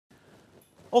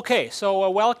Okay, so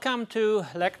welcome to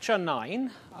lecture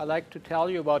 9. I'd like to tell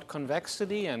you about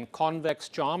convexity and convex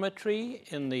geometry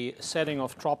in the setting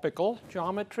of tropical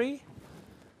geometry.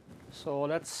 So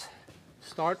let's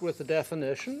start with the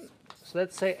definition. So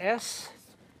let's say S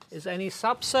is any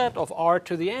subset of R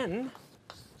to the n.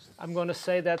 I'm going to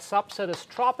say that subset is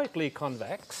tropically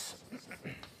convex.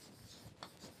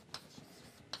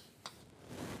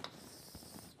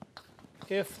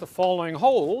 If the following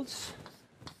holds: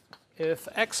 if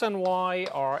x and y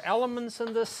are elements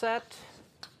in this set,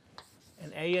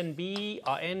 and a and b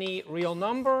are any real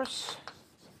numbers,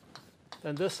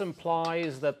 then this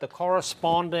implies that the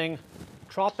corresponding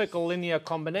tropical linear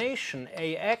combination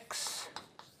ax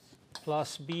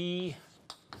plus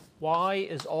by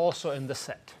is also in the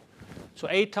set. So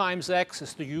a times x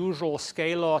is the usual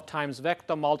scalar times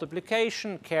vector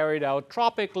multiplication carried out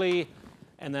tropically,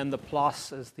 and then the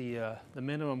plus is the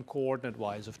minimum coordinate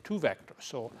wise of two vectors.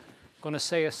 So I'm going to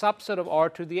say a subset of R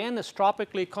to the n is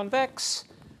tropically convex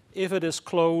if it is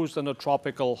closed under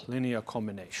tropical linear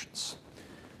combinations.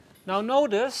 Now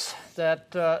notice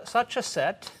that such a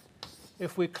set,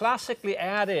 if we classically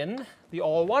add in the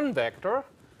all one vector,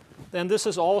 then this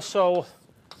is also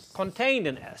contained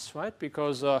in S, right?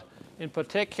 Because in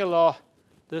particular,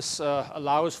 this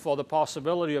allows for the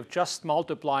possibility of just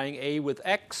multiplying A with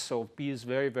X. So B is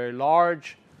very, very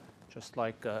large, just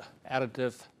like an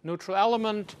additive neutral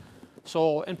element.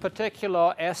 So in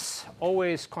particular, S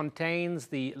always contains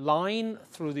the line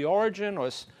through the origin, or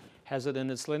has it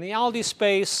in its lineality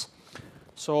space.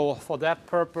 So for that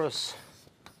purpose,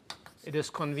 it is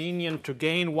convenient to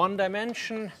gain one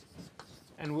dimension,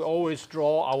 and we always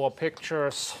draw our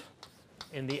pictures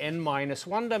in the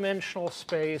n-1 dimensional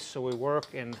space. So we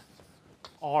work in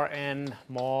Rn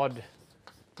mod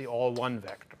the all one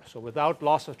vector. So without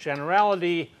loss of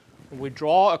generality, when we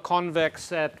draw a convex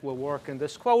set, we'll work in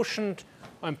this quotient.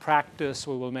 In practice,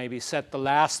 we will maybe set the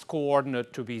last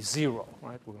coordinate to be 0.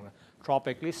 Right? We're going to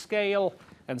tropically scale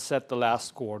and set the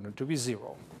last coordinate to be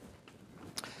 0.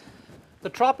 The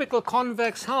tropical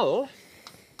convex hull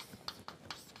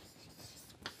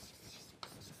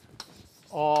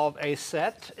of a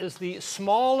set is the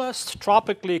smallest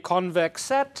tropically convex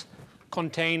set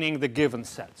containing the given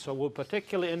set. So we're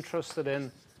particularly interested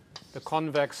in the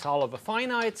convex hull of a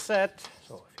finite set.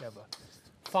 So if you have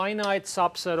a finite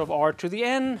subset of R to the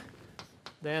n,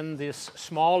 then this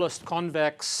smallest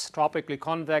convex, tropically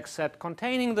convex set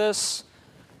containing this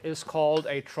is called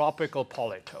a tropical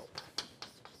polytope.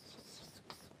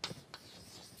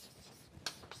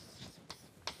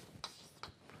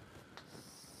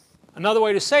 Another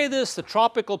way to say this, the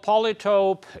tropical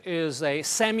polytope is a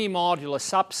semi-module, a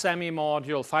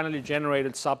sub-semi-module, finally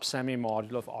generated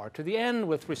sub-semi-module of R to the n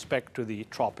with respect to the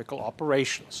tropical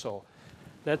operation. So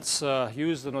let's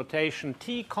use the notation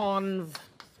T-conv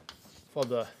for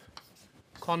the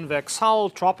convex hull,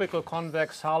 tropical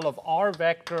convex hull of R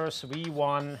vectors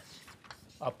V1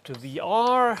 up to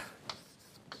VR.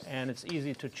 And it's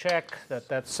easy to check that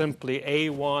that's simply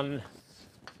A1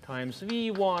 times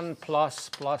V1 plus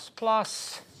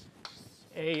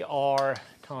AR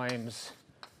times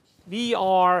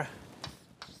VR,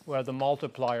 where the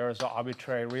multipliers are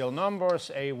arbitrary real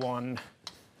numbers, A1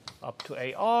 up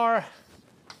to AR.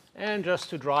 And just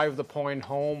to drive the point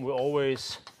home, we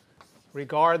always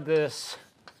regard this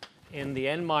in the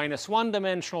n-1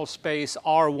 dimensional space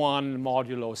R1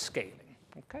 modulo scaling.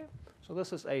 Okay? So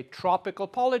this is a tropical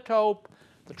polytope,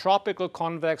 the tropical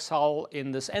convex hull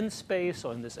in this n space,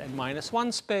 or in this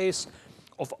n-1 space,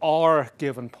 of R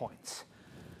given points.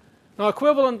 Now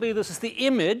equivalently, this is the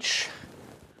image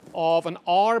of an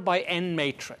R by n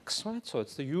matrix. Right? So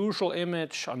it's the usual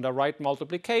image under right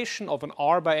multiplication of an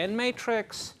R by n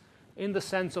matrix in the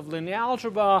sense of linear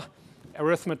algebra,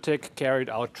 arithmetic carried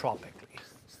out tropically.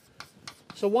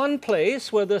 So one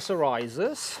place where this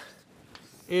arises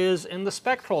is in the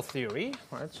spectral theory.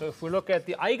 Right? So if we look at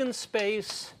the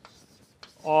eigenspace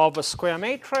of a square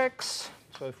matrix,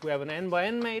 so if we have an n by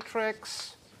n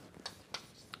matrix,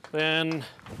 then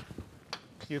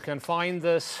you can find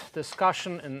this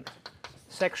discussion in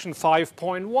section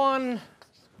 5.1.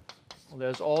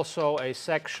 There's also a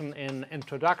section in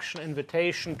Introduction,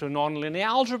 Invitation to Nonlinear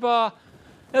Algebra.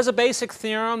 There's a basic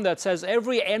theorem that says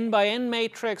every n by n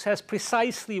matrix has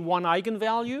precisely one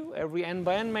eigenvalue. Every n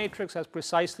by n matrix has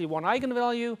precisely one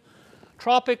eigenvalue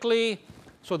tropically.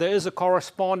 So there is a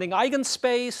corresponding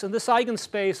eigenspace, and this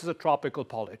eigenspace is a tropical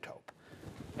polytope.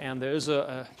 And there is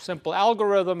a simple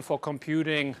algorithm for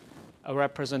computing a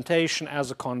representation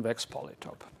as a convex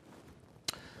polytope.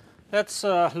 Let's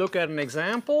look at an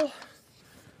example.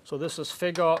 So this is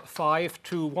figure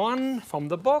 521 from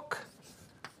the book.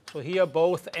 So here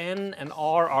both n and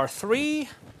r are 3.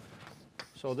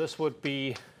 So this would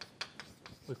be,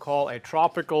 we call a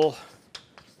tropical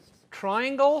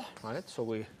triangle, right? So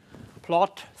we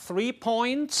plot 3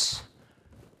 points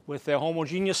with their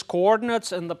homogeneous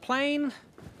coordinates in the plane.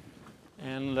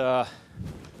 And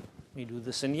we do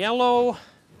this in yellow.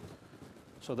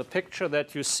 So the picture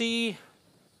that you see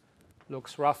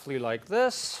looks roughly like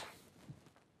this.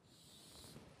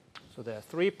 So there are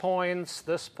 3 points,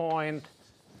 this point,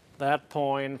 that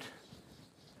point,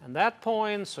 and that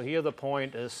point. So here the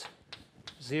point is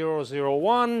 0, 0,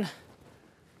 1.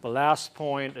 The last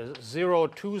point is 0,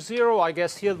 2, 0. I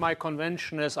guess here my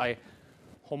convention is I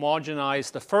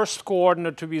homogenize the first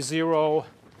coordinate to be 0.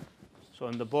 So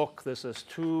in the book, this is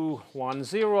 2, 1,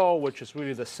 0, which is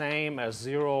really the same as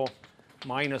 0,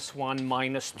 minus 1,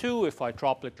 minus 2 if I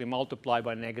tropically multiply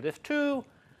by negative 2.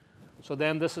 So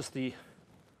then this is the,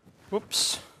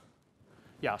 whoops.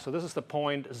 Yeah, so this is the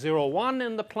point 0, 1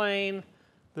 in the plane.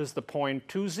 This is the point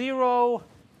 2, 0.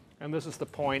 And this is the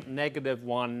point negative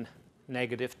 1,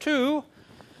 negative 2.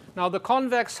 Now the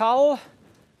convex hull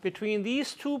between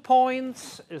these 2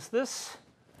 points is this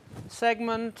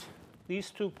segment.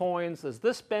 These 2 points is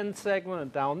this bend segment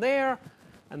and down there.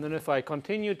 And then if I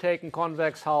continue taking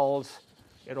convex hulls,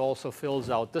 it also fills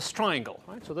out this triangle.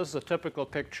 Right? So this is a typical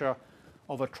picture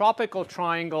of a tropical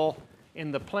triangle in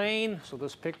the plane. So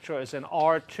this picture is in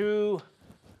R2,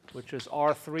 which is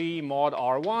R3 mod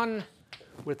R1,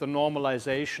 with the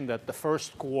normalization that the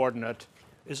first coordinate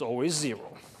is always 0.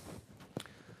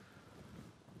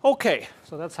 Okay,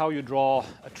 so that's how you draw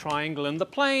a triangle in the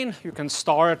plane. You can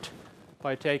start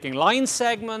by taking line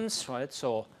segments, right?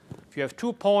 So if you have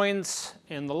 2 points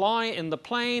in the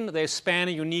plane, they span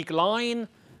a unique line,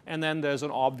 and then there's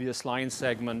an obvious line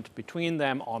segment between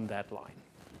them on that line.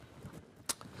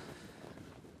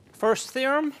 First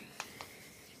theorem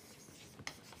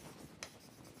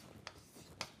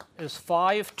is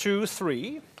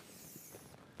 523,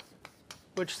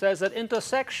 which says that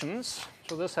intersections,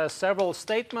 so this has several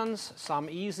statements, some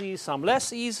easy, some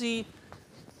less easy,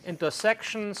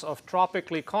 intersections of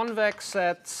tropically convex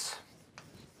sets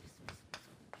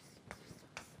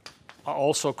are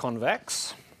also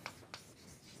convex.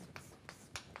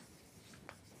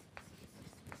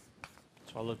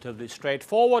 It's relatively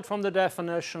straightforward from the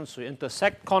definition. So you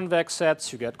intersect convex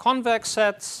sets, you get convex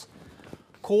sets.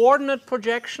 Coordinate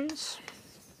projections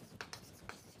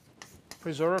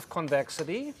preserve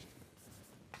convexity.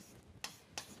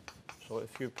 So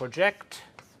if you project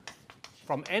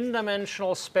from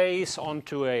n-dimensional space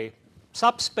onto a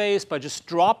subspace by just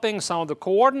dropping some of the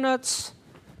coordinates,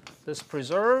 this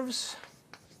preserves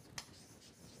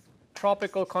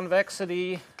tropical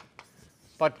convexity,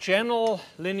 but general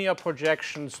linear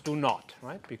projections do not,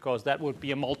 right? Because that would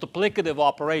be a multiplicative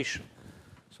operation.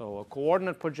 So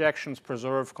coordinate projections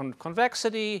preserve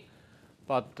convexity,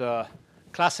 but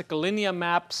classical linear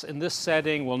maps in this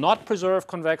setting will not preserve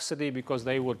convexity because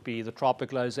they would be the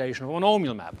tropicalization of a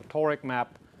monomial map, a toric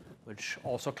map, which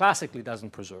also classically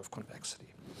doesn't preserve convexity.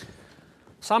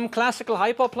 Some classical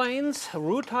hyperplanes,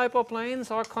 root hyperplanes,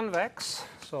 are convex.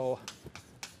 So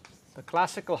the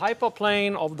classical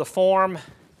hyperplane of the form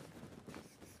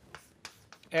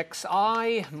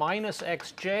xi minus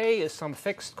xj is some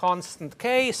fixed constant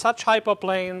k. Such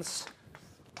hyperplanes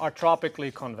are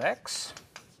tropically convex.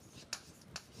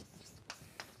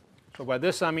 So by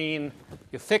this I mean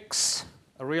you fix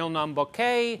a real number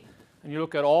k, and you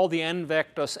look at all the n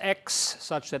vectors x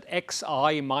such that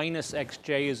xi minus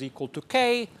xj is equal to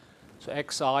k. So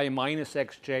xi minus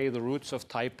xj, the roots of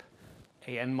type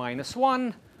an minus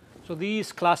 1. So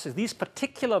these very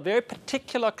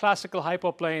particular classical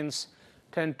hyperplanes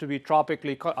tend to be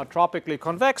tropically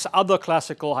convex. Other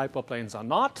classical hyperplanes are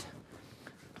not.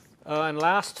 And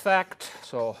last fact,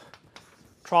 so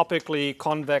tropically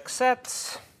convex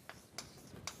sets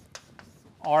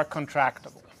are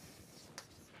contractible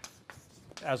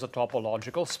as a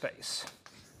topological space.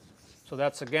 So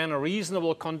that's again a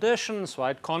reasonable condition,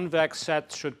 right? Convex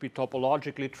sets should be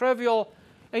topologically trivial.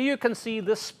 And you can see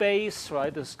this space,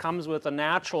 right? This comes with a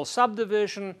natural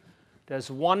subdivision.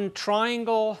 There's one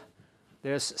triangle.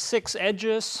 There's 6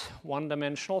 edges,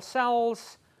 one-dimensional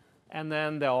cells. And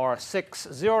then there are 6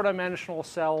 zero-dimensional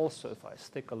cells. So if I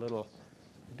stick a little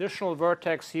additional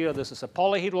vertex here, this is a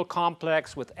polyhedral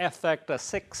complex with F vector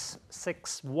 6,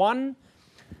 6, 1.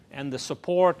 And the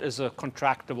support is a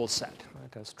contractible set.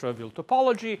 It has trivial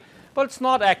topology, but it's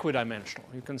not equidimensional.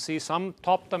 You can see some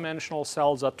top-dimensional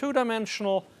cells are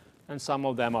 2-dimensional, and some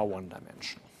of them are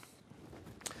 1-dimensional.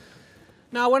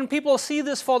 Now, when people see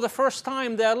this for the first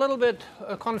time, they're a little bit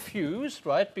confused,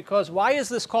 right? Because why is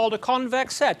this called a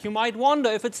convex set? You might wonder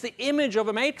if it's the image of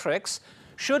a matrix,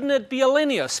 shouldn't it be a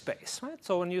linear space, right?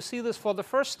 So when you see this for the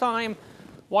first time,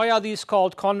 why are these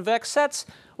called convex sets?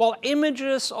 Well,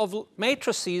 images of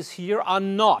matrices here are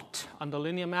not, under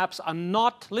linear maps, are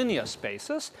not linear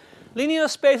spaces. Linear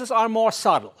spaces are more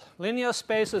subtle. Linear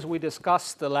spaces we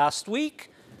discussed last week.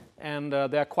 And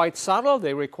they're quite subtle.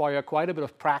 They require quite a bit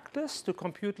of practice to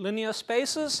compute linear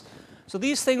spaces. So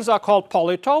these things are called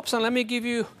polytopes. And let me give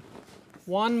you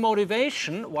one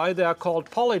motivation why they are called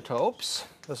polytopes.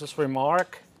 This is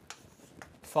remark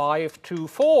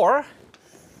 524.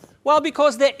 Well,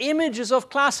 because they're images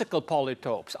of classical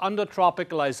polytopes under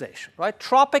tropicalization, right?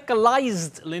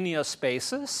 Tropicalized linear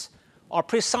spaces are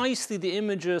precisely the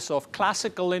images of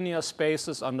classical linear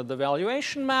spaces under the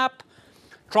valuation map.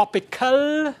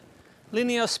 Tropical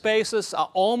linear spaces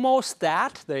are almost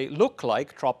that. They look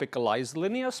like tropicalized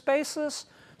linear spaces.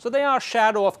 So they are a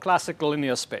shadow of classical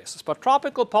linear spaces. But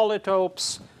tropical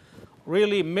polytopes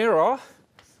really mirror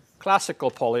classical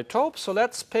polytopes. So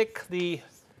let's pick the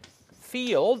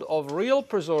field of real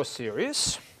Puiseux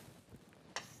series,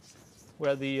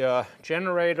 where the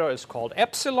generator is called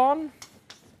epsilon.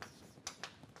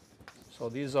 So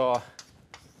these are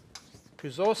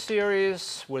Puiseux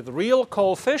series with real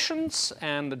coefficients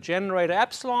and the generator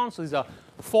epsilon. So these are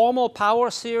formal power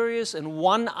series in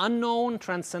one unknown,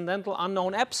 transcendental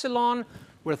unknown epsilon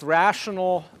with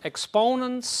rational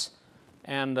exponents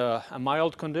and a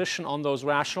mild condition on those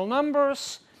rational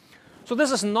numbers. So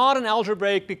this is not an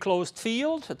algebraically closed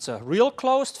field. It's a real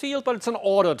closed field, but it's an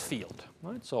ordered field,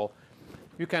 right? So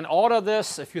you can order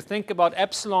this if you think about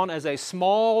epsilon as a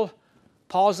small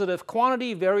positive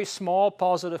quantity, very small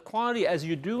positive quantity, as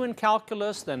you do in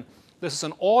calculus, then this is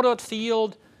an ordered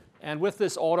field, and with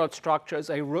this ordered structure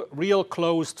is a real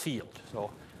closed field.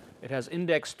 So it has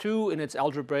index 2 in its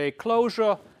algebraic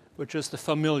closure, which is the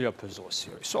familiar Puiseux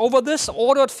series. So over this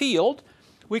ordered field,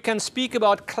 we can speak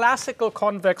about classical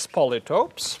convex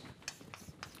polytopes.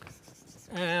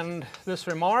 And this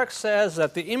remark says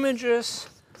that the images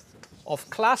of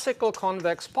classical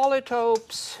convex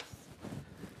polytopes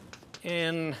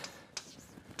in,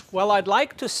 well, I'd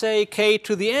like to say k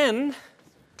to the n,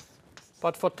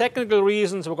 but for technical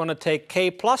reasons, we're going to take k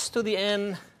plus to the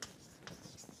n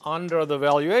under the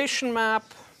valuation map,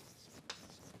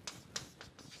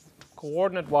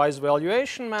 coordinate-wise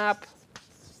valuation map,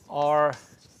 are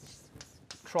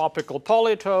tropical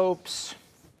polytopes,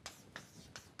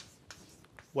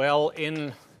 well,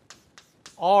 in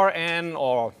Rn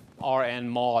or Rn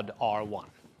mod R1,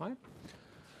 right?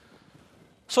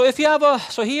 So if you have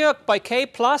so here by k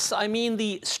plus, I mean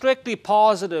the strictly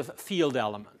positive field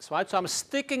elements, right? So I'm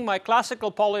sticking my classical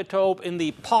polytope in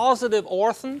the positive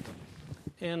orthant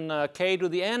in k to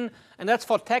the n, and that's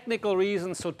for technical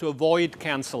reasons, so to avoid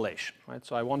cancellation, right?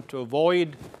 So I want to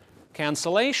avoid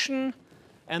cancellation,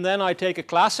 and then I take a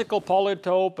classical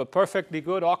polytope, a perfectly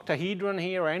good octahedron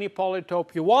here, or any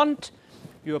polytope you want.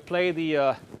 You apply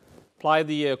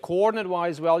the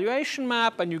coordinate-wise valuation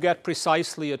map, and you get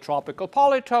precisely a tropical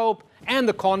polytope, and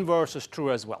the converse is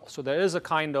true as well. So there is a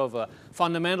kind of a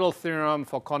fundamental theorem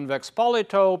for convex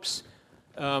polytopes,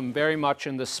 very much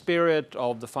in the spirit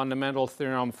of the fundamental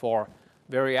theorem for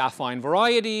very affine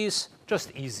varieties,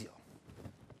 just easier.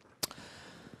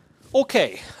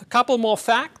 Okay, a couple more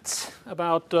facts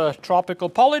about tropical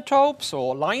polytopes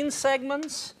or line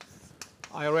segments.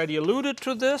 I already alluded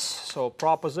to this, so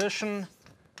proposition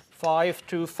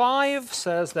 525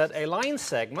 says that a line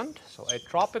segment, so a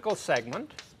tropical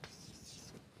segment,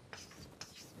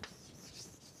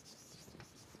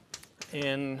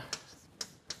 in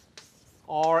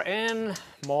Rn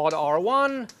mod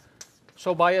R1,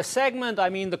 so by a segment I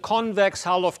mean the convex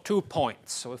hull of 2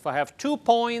 points. So if I have 2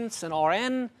 points in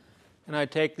Rn, and I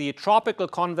take the tropical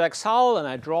convex hull and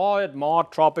I draw it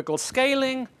mod tropical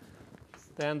scaling,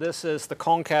 then this is the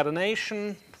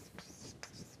concatenation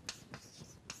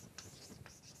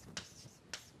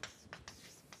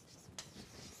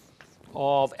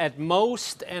of at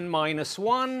most n minus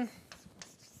 1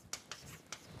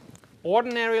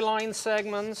 ordinary line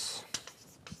segments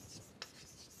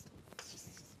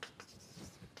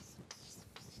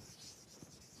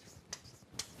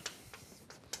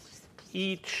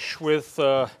each with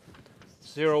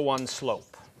 0, 1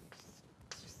 slope.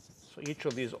 So each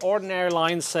of these ordinary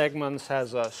line segments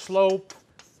has a slope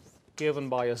given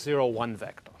by a 0, 1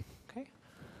 vector. Okay?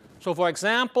 So for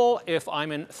example, if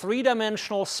I'm in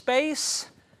 3-dimensional space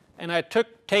and I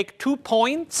take 2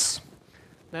 points,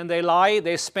 then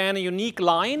they span a unique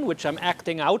line, which I'm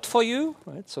acting out for you.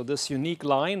 Right? So this unique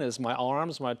line is my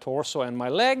arms, my torso, and my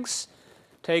legs.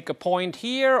 take a point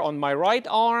here on my right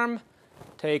arm,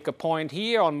 take a point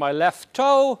here on my left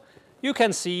toe, you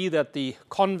can see that the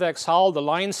convex hull, the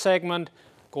line segment,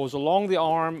 goes along the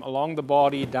arm, along the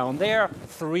body, down there,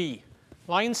 3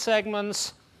 line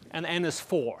segments, and n is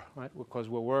 4, right? Because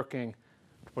we're working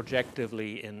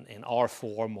projectively in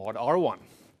R4 mod R1.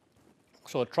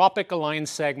 So a tropical line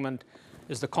segment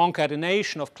is the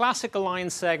concatenation of classical line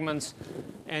segments,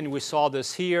 and we saw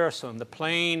this here. So in the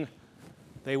plane,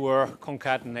 they were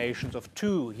concatenations of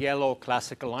 2 yellow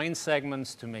classical line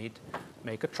segments to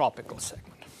make a tropical segment.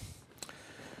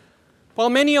 Well,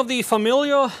 many of the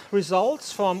familiar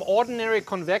results from ordinary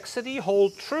convexity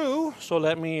hold true, so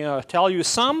let me tell you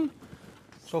some.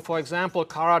 So for example,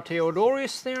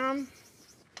 Kara-Theodory's theorem.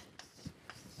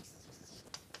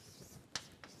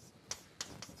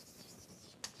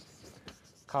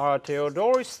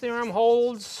 Kara-Theodory's theorem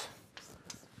holds.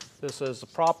 This is a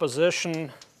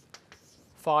proposition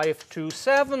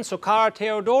 527. So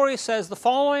Kara-Theodory says the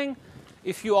following: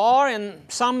 if you are in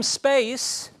some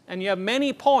space and you have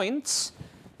many points,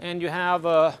 and you have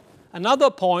another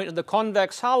point in the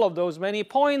convex hull of those many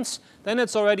points, then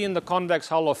it's already in the convex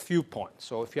hull of few points.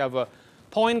 So if you have a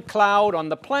point cloud on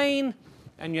the plane,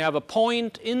 and you have a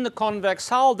point in the convex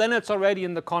hull, then it's already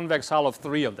in the convex hull of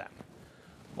 3 of them.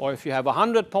 Or if you have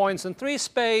 100 points in 3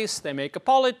 space, they make a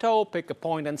polytope, pick a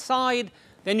point inside,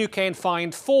 then you can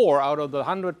find 4 out of the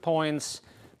 100 points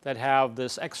that have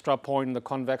this extra point in the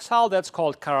convex hull. That's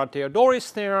called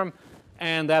Kara-Theodory's theorem,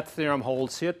 and that theorem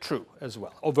holds here true as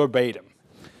well, or verbatim.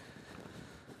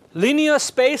 Linear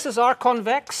spaces are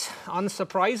convex,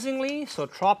 unsurprisingly. So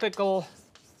tropical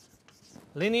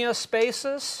linear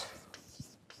spaces,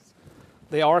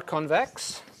 they are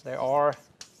convex. They are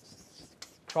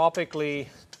tropically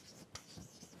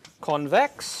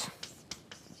convex.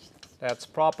 That's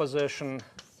proposition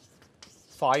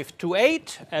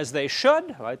 528, as they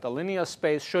should, right? The linear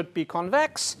space should be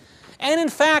convex. And in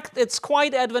fact, it's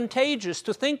quite advantageous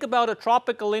to think about a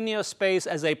tropical linear space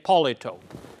as a polytope.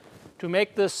 To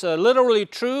make this literally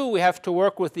true, we have to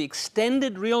work with the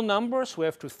extended real numbers. We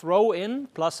have to throw in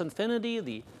plus infinity,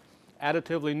 the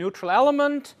additively neutral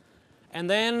element. And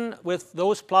then with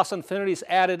those plus infinities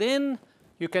added in,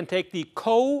 you can take the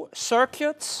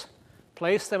co-circuits,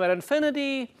 place them at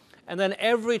infinity, and then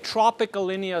every tropical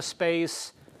linear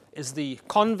space is the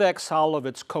convex hull of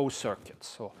its co-circuits.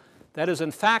 So that is,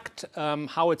 in fact,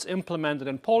 how it's implemented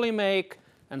in Polymake,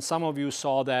 and some of you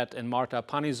saw that in Marta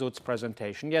Panizut's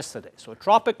presentation yesterday. So a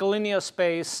tropical linear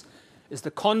space is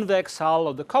the convex hull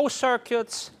of the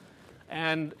co-circuits,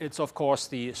 and it's, of course,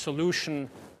 the solution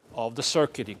of the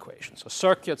circuit equation. So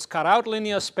circuits cut out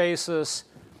linear spaces,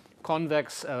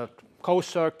 convex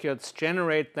co-circuits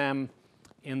generate them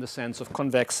in the sense of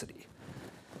convexity.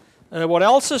 What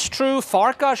else is true?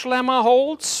 Farkas lemma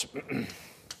holds.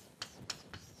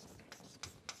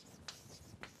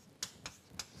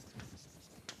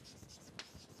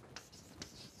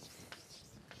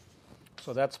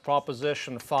 So that's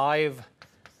proposition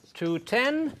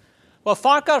 5.2.10. Well,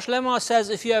 Farkas lemma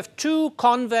says if you have 2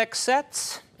 convex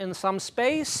sets in some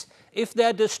space, if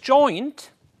they're disjoint,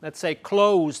 let's say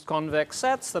closed convex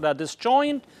sets that are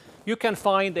disjoint, you can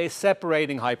find a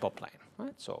separating hyperplane.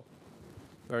 Right? So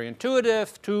very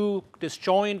intuitive. 2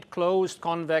 disjoint closed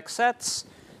convex sets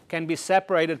can be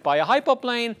separated by a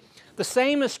hyperplane. The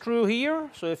same is true here.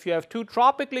 So if you have 2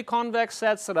 tropically convex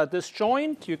sets that are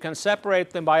disjoint, you can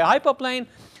separate them by a hyperplane.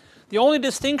 The only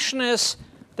distinction is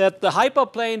that the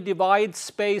hyperplane divides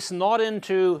space not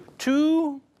into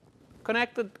 2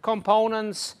 connected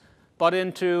components, but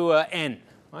into n.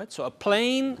 Right? So a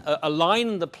plane, a line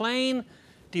in the plane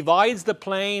divides the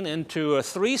plane into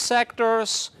 3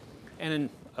 sectors, and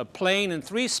a plane in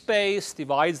 3 space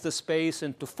divides the space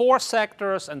into 4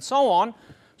 sectors, and so on.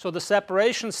 So the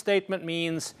separation statement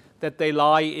means that they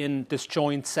lie in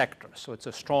disjoint sectors. So it's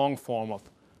a strong form of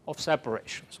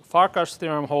separation. So Farkas'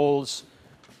 theorem holds.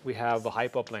 We have a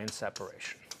hyperplane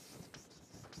separation.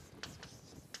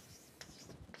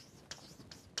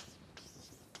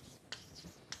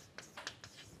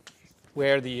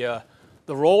 Where the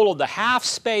role of the half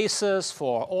spaces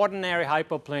for ordinary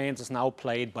hyperplanes is now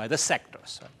played by the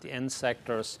sectors, right? The n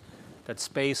sectors that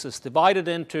space is divided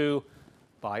into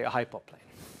by a hyperplane.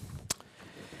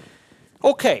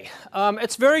 Okay,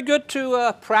 it's very good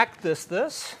to practice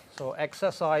this. So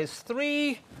exercise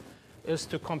 3 is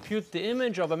to compute the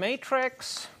image of a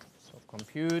matrix. So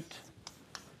compute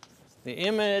the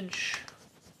image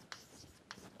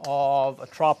of a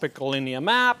tropical linear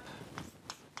map.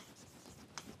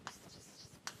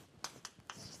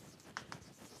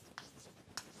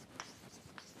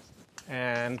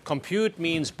 And compute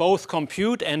means both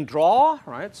compute and draw,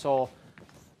 right? So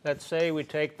let's say we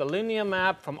take the linear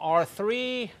map from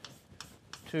R3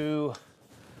 to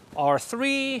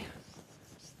R3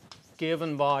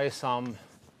 given by some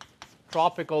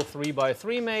tropical 3 by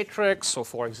 3 matrix. So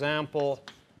for example,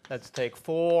 let's take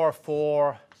 4,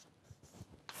 4,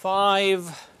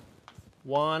 5,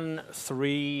 1,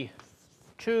 3,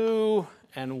 2,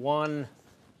 and 1,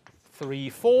 3,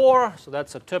 4. So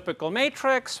that's a typical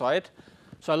matrix, right?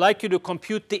 So I'd like you to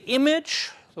compute the image.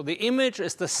 So the image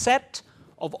is the set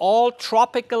of all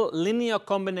tropical linear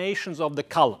combinations of the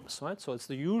columns, right? So it's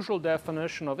the usual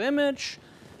definition of image,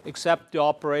 except the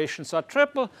operations are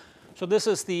triple. So this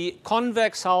is the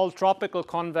convex hull, tropical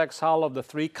convex hull of the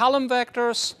 3 column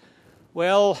vectors.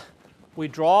 Well, we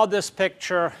draw this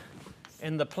picture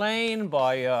in the plane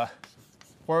by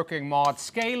working mod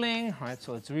scaling, right?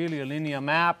 So it's really a linear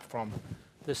map from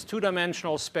this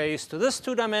 2-dimensional space to this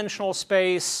 2-dimensional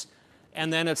space.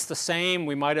 And then it's the same.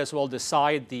 We might as well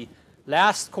decide the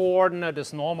last coordinate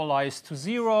is normalized to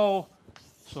 0.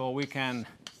 So we can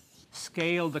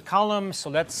scale the columns. So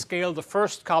let's scale the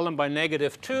first column by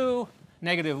 -2,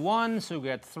 -1. So we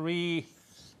get 3,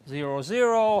 0,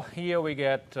 0. Here we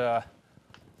get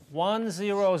 1,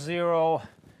 0, 0.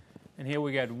 And here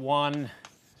we get 1,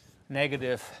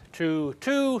 -2,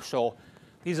 2. So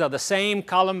these are the same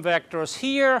column vectors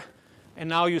here. And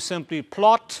now you simply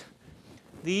plot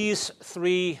these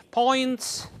 3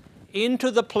 points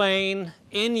into the plane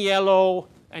in yellow,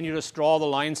 and you just draw the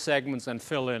line segments and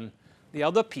fill in the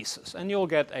other pieces, and you'll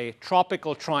get a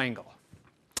tropical triangle.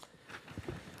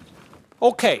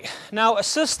 Okay, now a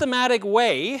systematic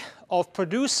way of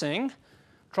producing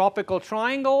tropical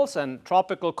triangles and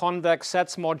tropical convex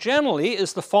sets more generally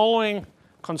is the following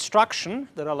construction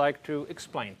that I'd like to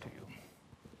explain to you.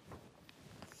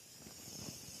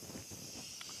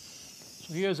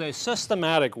 So here's a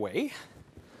systematic way.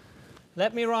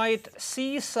 Let me write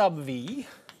C sub V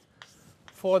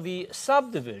for the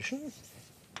subdivision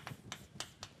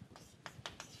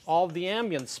of the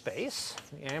ambient space.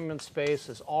 The ambient space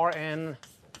is Rn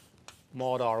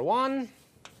mod R1.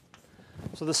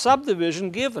 So the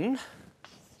subdivision given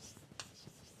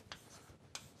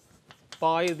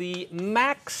by the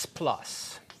max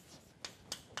plus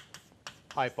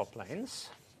hyperplanes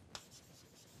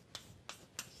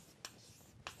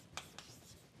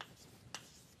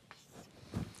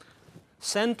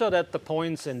centered at the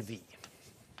points in V.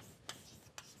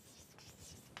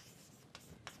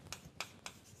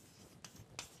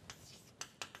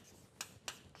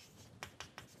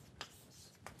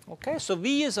 Okay, so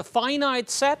V is a finite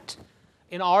set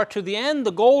in R to the n.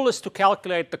 The goal is to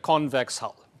calculate the convex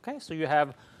hull. Okay, so you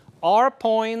have R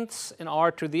points in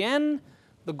R to the n.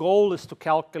 The goal is to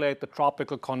calculate the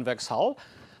tropical convex hull.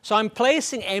 So I'm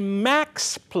placing a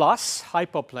max plus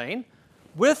hyperplane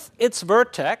with its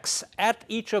vertex at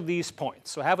each of these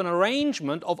points. So I have an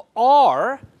arrangement of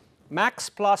R max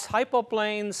plus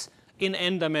hyperplanes in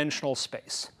n-dimensional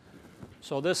space.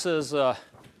 So this is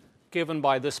given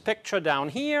by this picture down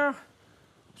here.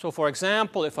 So for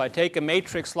example, if I take a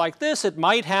matrix like this, it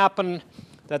might happen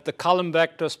that the column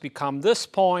vectors become this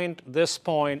point,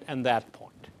 and that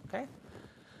point. Okay?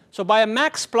 So by a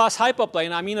max plus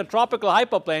hyperplane, I mean a tropical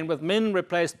hyperplane with min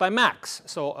replaced by max.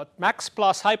 So a max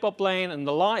plus hyperplane and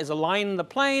the line is a line in the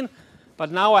plane, but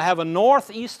now I have a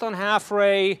northeastern half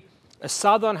ray, a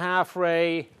southern half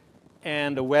ray,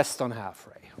 and a western half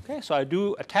ray. Okay, so I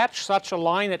do attach such a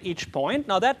line at each point.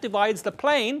 Now that divides the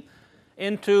plane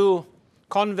into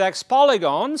convex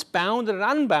polygons, bounded and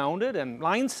unbounded, and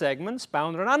line segments,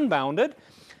 bounded and unbounded.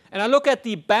 And I look at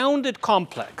the bounded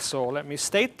complex. So let me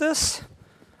state this.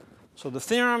 So the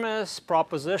theorem is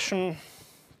proposition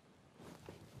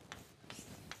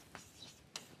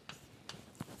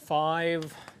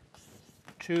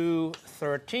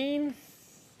 5(2)(13)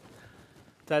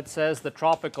 that says the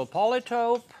tropical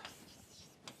polytope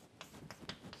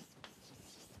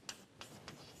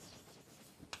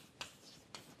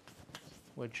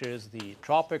which is the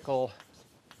tropical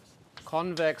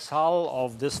convex hull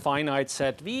of this finite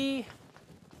set V,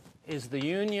 is the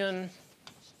union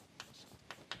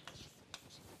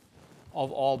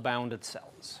of all bounded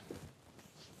cells.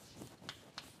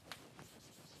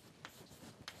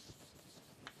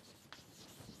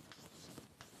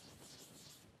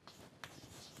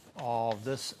 Of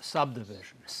this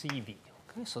subdivision, CV.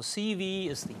 Okay, so CV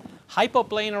is the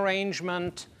hyperplane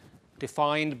arrangement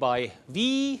defined by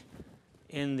V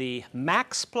in the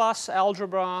max plus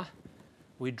algebra.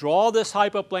 We draw this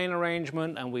hyperplane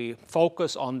arrangement and we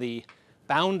focus on the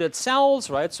bounded cells,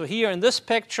 right? So here in this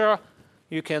picture,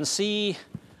 you can see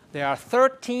there are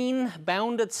 13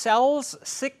 bounded cells,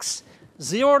 6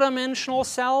 zero-dimensional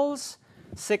cells,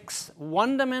 6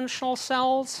 one-dimensional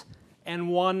cells and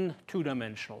 1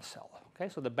 two-dimensional cell. Okay,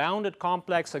 so the bounded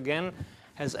complex again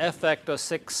has F vector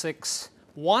 6, 6,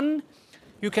 1.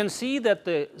 You can see that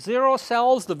the 0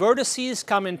 cells, the vertices,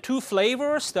 come in 2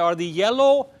 flavors. There are the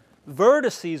yellow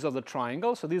vertices of the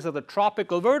triangle, so these are the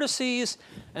tropical vertices,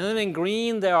 and then in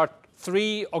green there are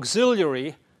 3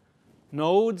 auxiliary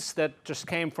nodes that just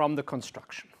came from the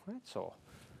construction. Right? So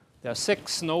there are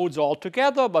 6 nodes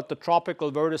altogether, but the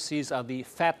tropical vertices are the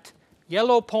fat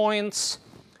yellow points,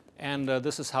 and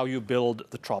this is how you build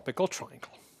the tropical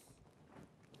triangle.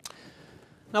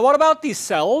 Now what about these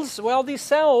cells? Well, these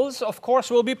cells, of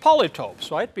course, will be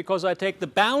polytopes, right? Because I take the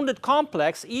bounded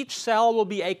complex, each cell will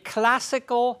be a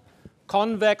classical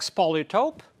convex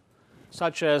polytope,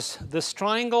 such as this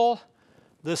triangle,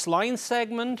 this line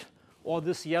segment, or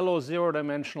this yellow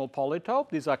zero-dimensional polytope.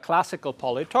 These are classical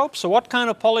polytopes. So what kind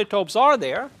of polytopes are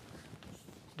there?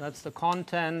 That's the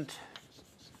content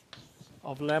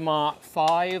of lemma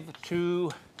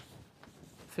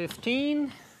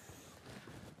 5.2.15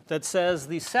 that says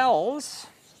the cells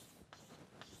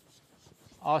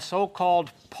are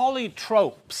so-called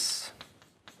polytropes.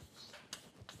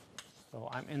 So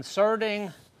I'm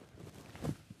inserting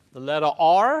the letter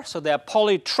R, so they're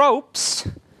polytropes.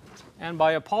 And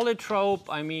by a polytrope,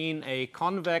 I mean a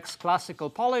convex classical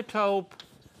polytope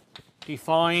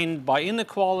defined by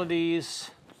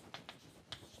inequalities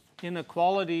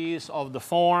of the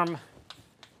form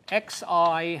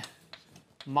xi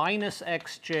minus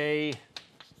xj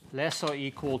less or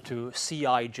equal to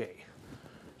Cij.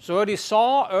 So we already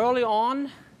saw early on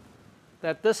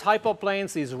that this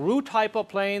hyperplanes, these root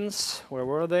hyperplanes, where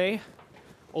were they?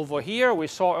 Over here, we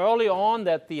saw early on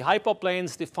that the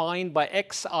hyperplanes defined by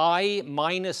xi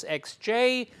minus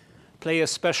xj play a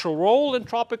special role in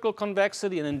tropical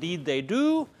convexity, and indeed they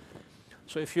do.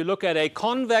 So if you look at a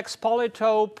convex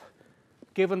polytope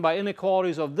given by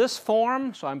inequalities of this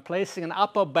form, so I'm placing an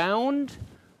upper bound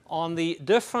on the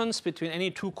difference between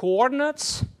any 2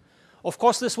 coordinates. Of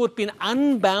course, this would be an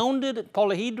unbounded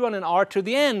polyhedron in R to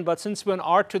the n, but since we're in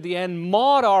R to the n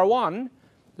mod R1,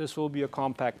 this will be a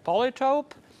compact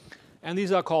polytope. And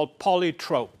these are called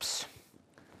polytropes.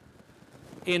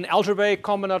 In algebraic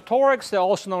combinatorics, they're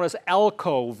also known as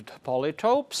alcoved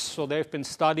polytopes. So they've been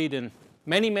studied in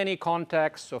many, many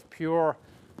contexts of pure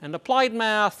and applied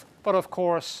math. But of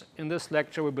course, in this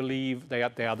lecture, we believe they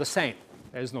are the same.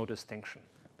 There is no distinction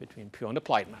between pure and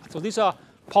applied math. So these are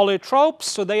polytropes.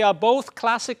 So they are both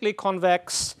classically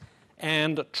convex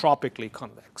and tropically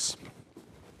convex.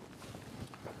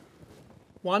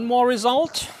 One more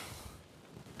result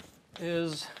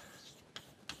is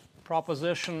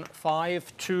proposition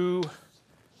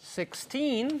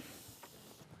 5.2.16.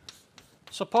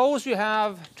 Suppose you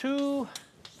have 2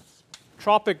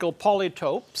 tropical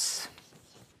polytopes.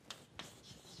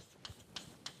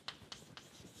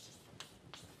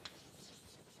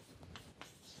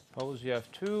 Suppose you have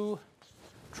 2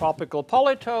 tropical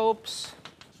polytopes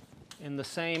in the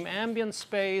same ambient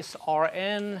space,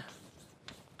 Rn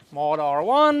mod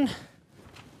R1.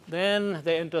 Then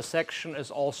the intersection is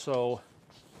also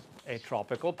a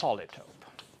tropical polytope.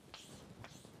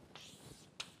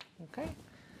 Okay.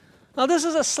 Now this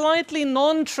is a slightly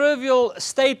non-trivial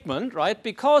statement, right?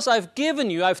 Because I've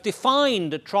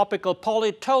defined the tropical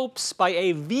polytopes by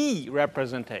a V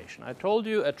representation. I told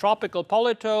you a tropical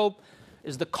polytope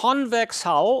is the convex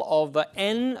hull of the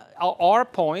n R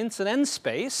points in n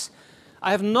space.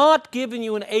 I have not given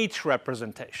you an H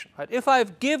representation. Right? If I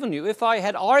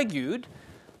had argued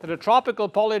that a tropical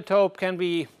polytope can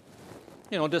be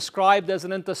described as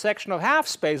an intersection of half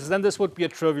spaces, then this would be a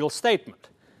trivial statement.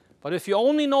 But if you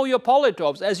only know your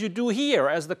polytopes, as you do here,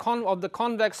 as the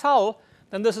convex hull,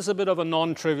 then this is a bit of a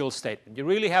non-trivial statement. You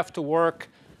really have to work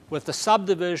with the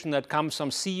subdivision that comes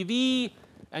from CV,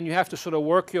 and you have to sort of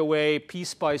work your way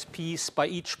piece by piece by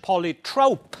each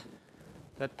polytrope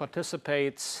that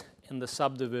participates in the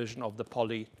subdivision of the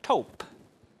polytope.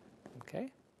 Okay?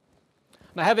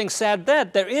 Now, having said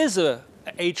that, there is a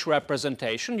H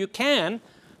representation. You can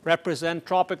represent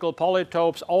tropical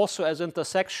polytopes also as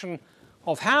intersection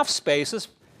of half spaces,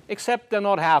 except they're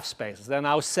not half spaces. They're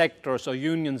now sectors or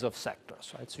unions of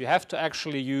sectors. Right? So you have to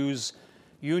actually use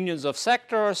unions of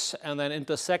sectors and then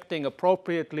intersecting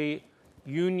appropriately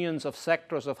unions of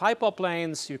sectors of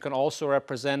hyperplanes. You can also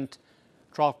represent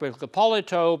tropical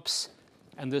polytopes,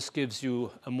 and this gives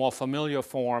you a more familiar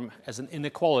form as an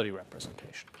inequality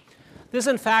representation. This,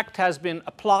 in fact, has been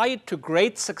applied to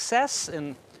great success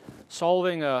in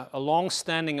solving a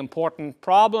long-standing important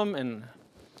problem in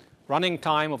running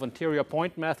time of anterior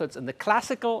point methods in the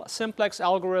classical simplex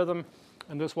algorithm,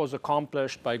 and this was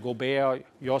accomplished by Gobert,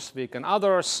 Josvik, and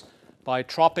others by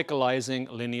tropicalizing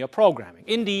linear programming.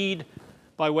 Indeed,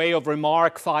 by way of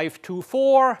remark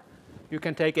 524, you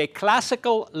can take a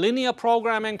classical linear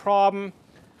programming problem,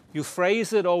 you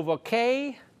phrase it over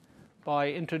K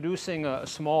by introducing a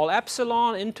small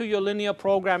epsilon into your linear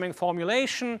programming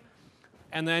formulation,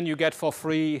 and then you get for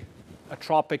free a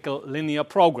tropical linear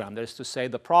program. That is to say,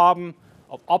 the problem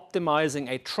of optimizing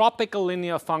a tropical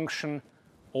linear function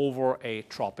over a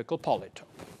tropical polytope.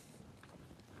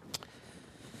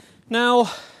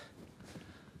 Now,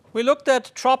 we looked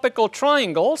at tropical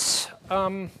triangles,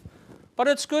 but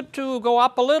it's good to go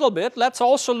up a little bit. Let's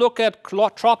also look at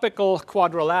tropical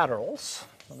quadrilaterals.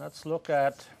 So let's look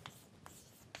at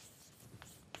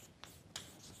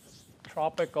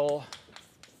tropical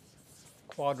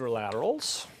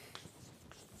quadrilaterals.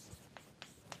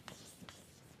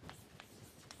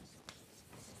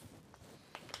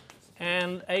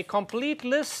 And a complete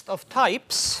list of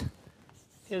types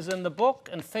is in the book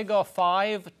in figure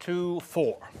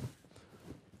 524.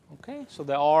 Okay, so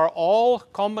there are all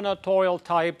combinatorial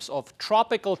types of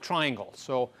tropical triangles.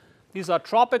 So these are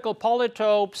tropical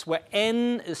polytopes where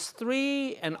n is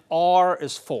 3 and r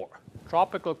is 4.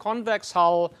 Tropical convex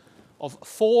hull of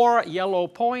 4 yellow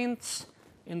points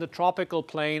in the tropical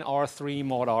plane R3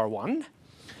 mod R1.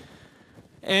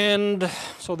 And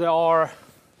so there are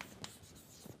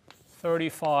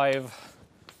 35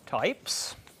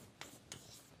 types,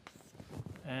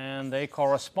 and they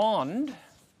correspond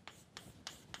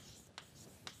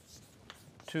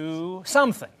to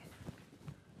something.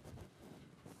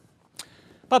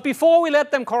 But before we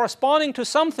let them corresponding to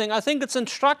something, I think it's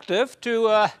instructive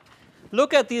to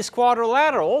look at these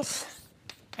quadrilaterals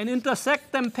and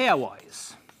intersect them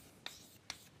pairwise.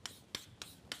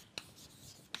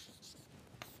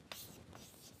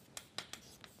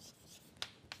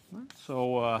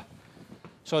 So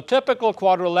a typical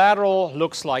quadrilateral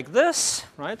looks like this,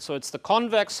 right? So it's the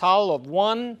convex hull of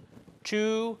 1,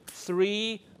 2,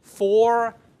 3,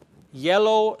 4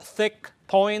 yellow thick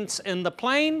points in the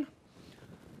plane.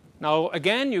 Now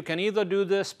again, you can either do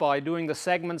this by doing the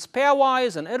segments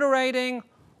pairwise and iterating,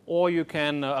 or you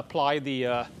can apply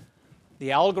the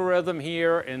algorithm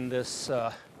here in this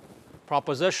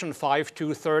proposition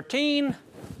 5213,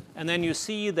 and then you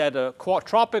see that a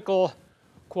tropical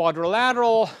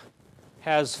quadrilateral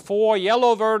has 4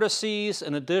 yellow vertices.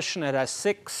 In addition, it has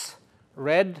 6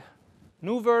 red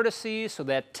new vertices, so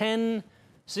there are 10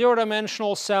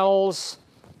 zero-dimensional cells,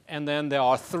 and then there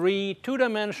are 3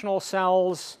 two-dimensional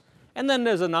cells, and then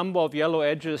there's a number of yellow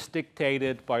edges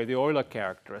dictated by the Euler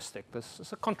characteristic. This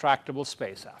is a contractible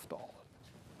space after all.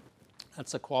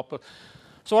 That's a corpus.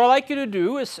 So what I'd like you to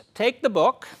do is take the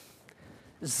book,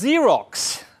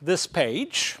 Xerox this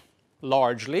page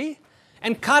largely,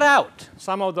 and cut out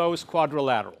some of those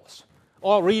quadrilaterals,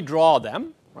 or redraw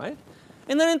them, right?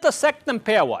 And then intersect them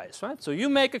pairwise, right? So you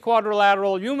make a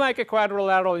quadrilateral, you make a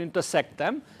quadrilateral, intersect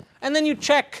them, and then you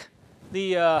check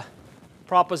the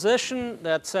proposition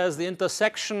that says the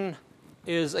intersection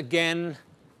is again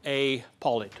a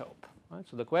polytope, right?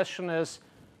 So the question is,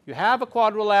 you have a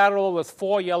quadrilateral with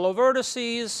 4 yellow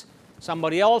vertices,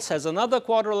 somebody else has another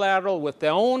quadrilateral with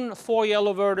their own 4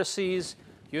 yellow vertices,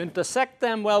 you intersect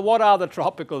them, well, what are the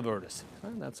tropical vertices?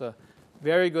 Right? That's a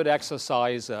very good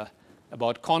exercise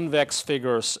about convex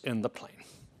figures in the plane.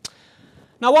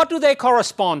 Now, what do they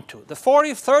correspond to? The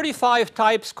 35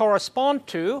 types correspond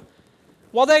to,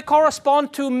 well, they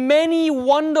correspond to many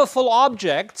wonderful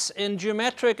objects in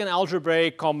geometric and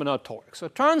algebraic combinatorics. So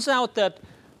it turns out that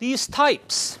these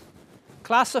types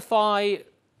classify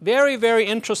very, very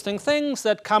interesting things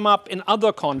that come up in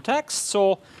other contexts.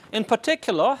 So in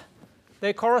particular,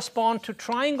 they correspond to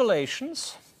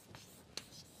triangulations,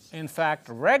 in fact,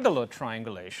 regular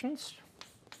triangulations,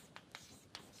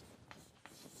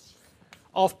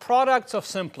 of products of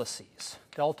simplices,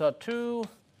 delta 2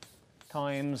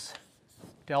 times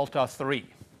delta 3.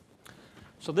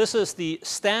 So this is the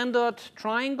standard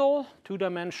triangle,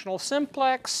 2-dimensional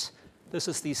simplex. This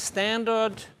is the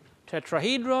standard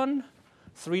tetrahedron,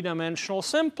 3-dimensional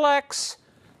simplex.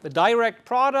 The direct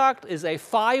product is a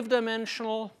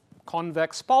 5-dimensional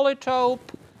convex polytope,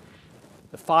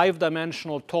 the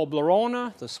 5-dimensional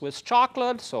Toblerone, the Swiss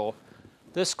chocolate. So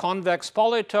this convex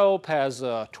polytope has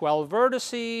 12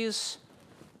 vertices,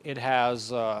 it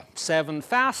has 7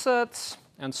 facets,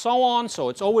 and so on. So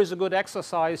it's always a good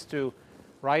exercise to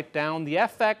write down the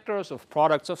F vectors of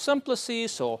products of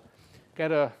simplices. So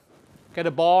get a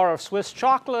bar of Swiss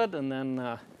chocolate and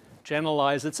then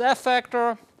generalize its F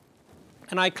vector.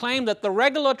 And I claim that the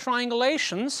regular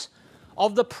triangulations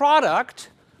of the product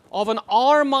of an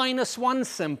R-1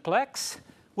 simplex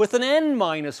with an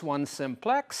N-1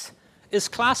 simplex is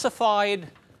classified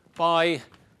by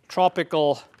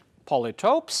tropical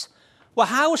polytopes. Well,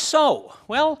 how so?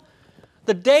 Well,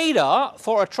 the data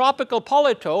for a tropical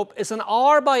polytope is an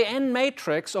R by n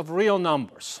matrix of real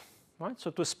numbers. Right?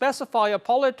 So to specify a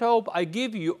polytope, I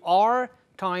give you R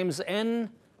times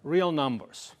n real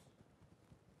numbers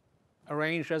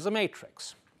arranged as a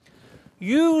matrix.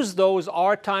 Use those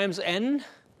R times n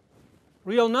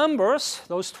real numbers,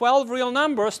 those 12 real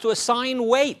numbers, to assign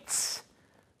weights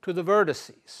to the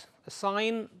vertices.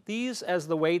 Assign these as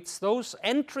the weights, those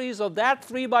entries of that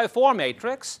 3 by 4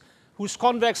 matrix whose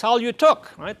convex hull you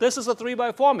took. Right? This is a 3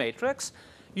 by 4 matrix.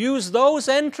 Use those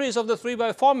entries of the 3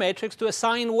 by 4 matrix to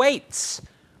assign weights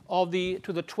to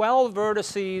the 12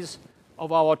 vertices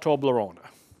of our Toblerone.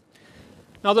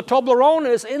 Now the Toblerone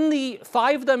is in the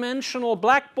 5-dimensional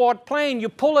blackboard plane. You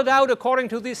pull it out according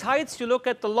to these heights. You look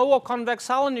at the lower convex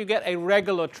hull and you get a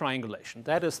regular triangulation.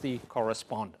 That is the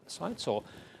correspondence. Right? So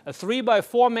a 3 by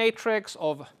 4 matrix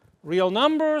of real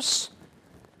numbers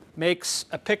makes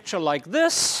a picture like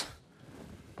this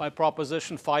by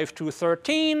proposition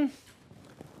 5.2.13.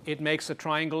 It makes a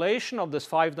triangulation of this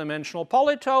 5-dimensional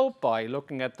polytope by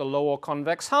looking at the lower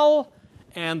convex hull,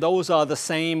 and those are the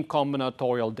same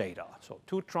combinatorial data. So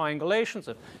two triangulations.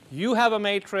 If you have a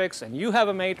matrix and you have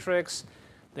a matrix,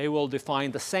 they will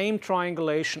define the same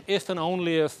triangulation if and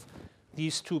only if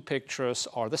these two pictures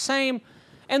are the same.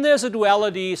 And there's a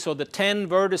duality, so the 10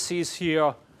 vertices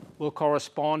here will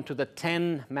correspond to the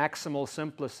 10 maximal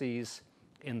simplices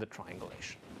in the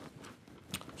triangulation.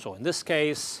 So in this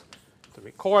case, to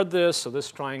record this, so this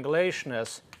triangulation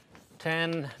has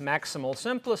 10 maximal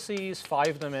simplices,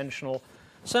 5-dimensional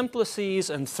simplices,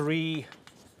 and 3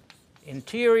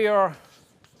 interior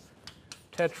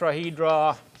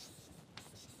tetrahedra.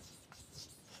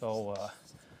 So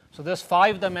this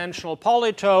 5-dimensional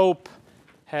polytope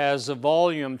has a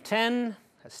volume 10,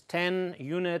 has 10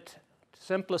 unit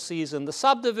simplices in the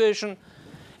subdivision.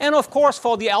 And of course,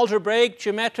 for the algebraic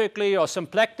geometrically or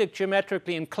symplectic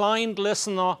geometrically inclined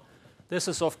listener, this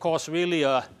is of course really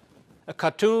a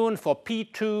cartoon for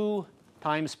P2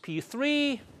 times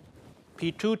P3.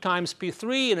 P2 times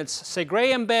P3 in its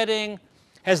Segre embedding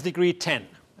has degree 10,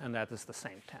 and that is the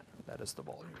same 10. That is the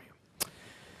volume here.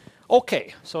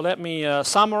 Okay, so let me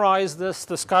summarize this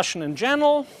discussion in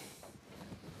general.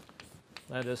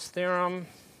 That is theorem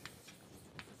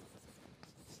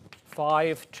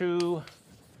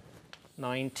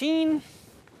 5.2.19,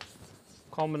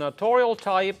 combinatorial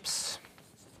types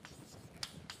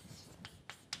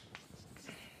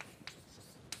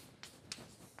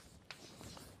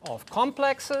of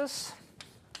complexes.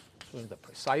 This is the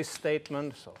precise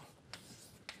statement. So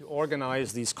if you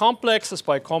organize these complexes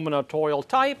by combinatorial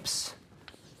types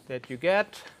that you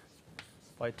get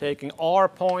by taking R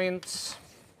points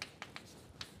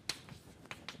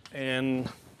in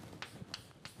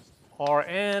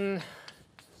Rn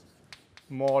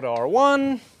mod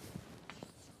R1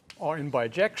 or in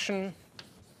bijection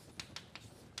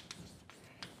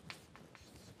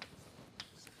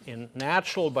in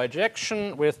natural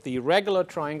bijection with the regular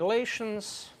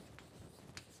triangulations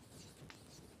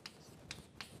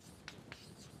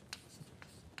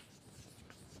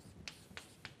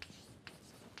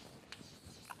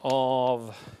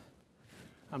of,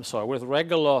 I'm sorry, with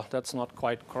regular, that's not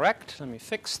quite correct. Let me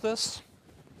fix this.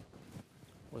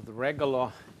 With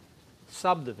regular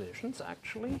subdivisions,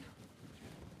 actually,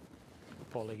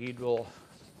 polyhedral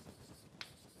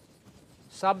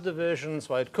subdivisions.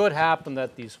 Well, it could happen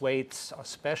that these weights are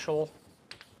special.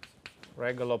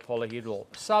 Regular polyhedral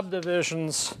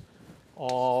subdivisions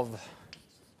of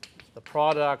the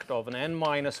product of an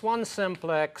n-1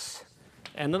 simplex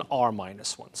and an r-1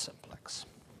 simplex.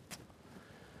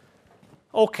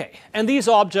 Okay, and these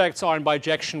objects are in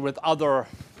bijection with other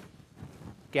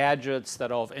gadgets that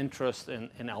are of interest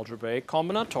in algebraic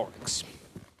combinatorics.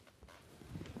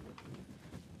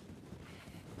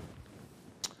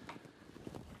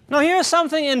 Now here's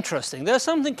something interesting. There's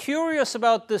something curious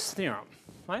about this theorem,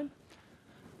 right?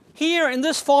 Here in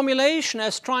this formulation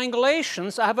as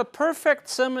triangulations, I have a perfect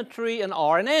symmetry in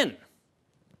R and N.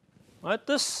 Right?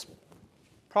 This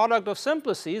product of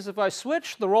simplices, if I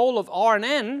switch the role of R and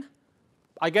N,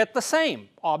 I get the same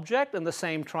object and the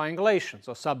same triangulations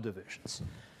or subdivisions.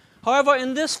 However,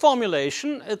 in this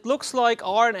formulation, it looks like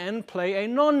R and N play a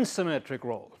non-symmetric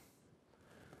role.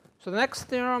 So the next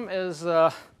theorem is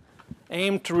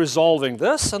aimed to resolving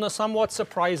this in a somewhat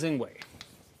surprising way.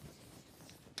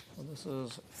 So this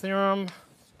is theorem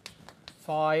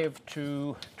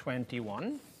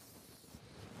 5.2.21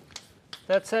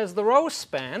 that says the row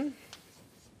span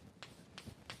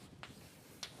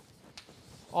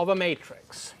of a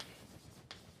matrix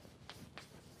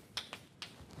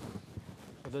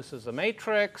this is a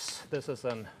matrix. This is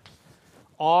an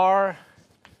R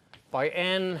by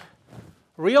N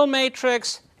real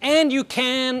matrix. And you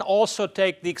can also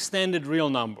take the extended real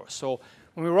numbers. So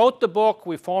when we wrote the book,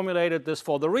 we formulated this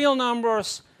for the real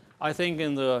numbers. I think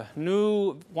in the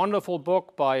new wonderful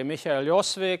book by Michael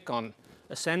Josvik on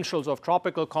Essentials of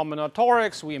Tropical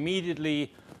Combinatorics, we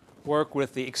immediately work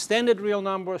with the extended real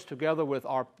numbers together with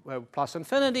R plus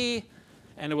infinity.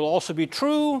 And it will also be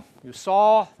true, you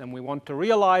saw, then we want to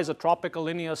realize a tropical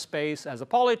linear space as a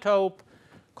polytope,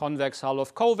 convex hull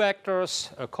of covectors,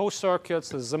 co-circuits.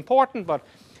 This is important, but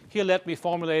here let me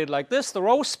formulate it like this. The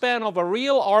row span of a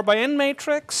real R by N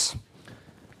matrix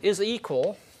is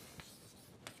equal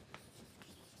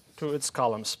to its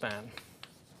column span.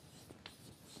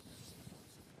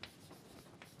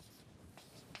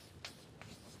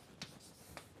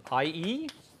 i.e.,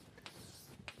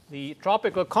 the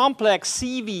tropical complex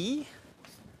CV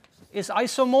is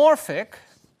isomorphic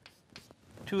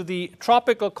to the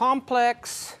tropical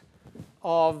complex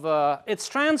of its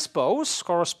transpose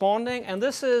corresponding, and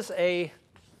this is a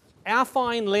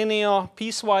affine linear,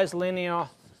 piecewise linear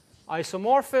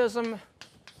isomorphism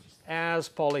as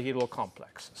polyhedral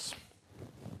complexes.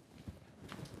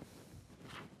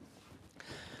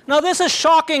 Now this is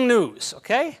shocking news,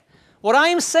 okay? What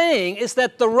I'm saying is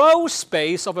that the row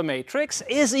space of a matrix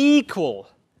is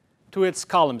equal to its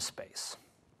column space.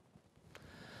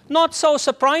 Not so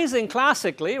surprising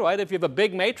classically, right? If you have a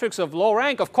big matrix of low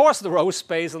rank, of course the row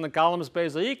space and the column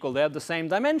space are equal. They have the same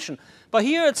dimension. But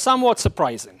here it's somewhat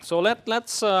surprising. So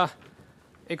let's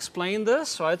explain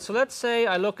this, right? So let's say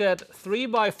I look at 3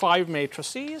 by 5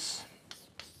 matrices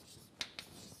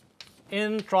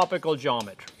in tropical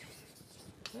geometry.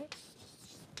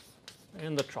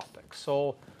 In the tropics.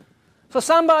 So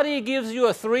somebody gives you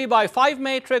a 3 by 5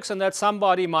 matrix, and that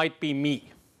somebody might be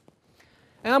me.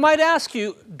 And I might ask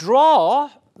you,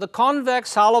 draw the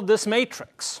convex hull of this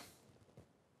matrix.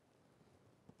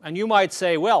 And you might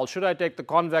say, well, should I take the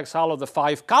convex hull of the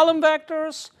 5 column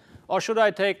vectors, or should I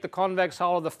take the convex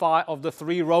hull of the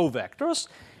 3 row vectors?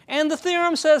 And the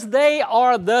theorem says they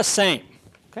are the same.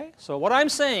 Okay? So what I'm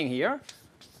saying here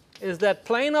is that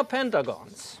planar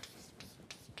pentagons,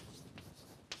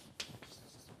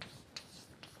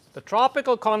 the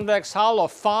tropical convex hull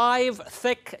of 5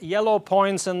 thick yellow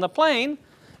points in the plane,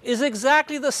 is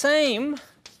exactly the same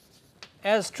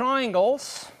as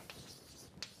triangles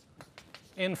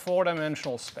in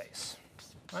 4-dimensional space.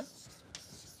 Right?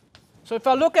 So if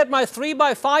I look at my 3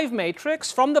 by 5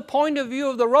 matrix from the point of view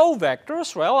of the row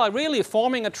vectors, well, I'm really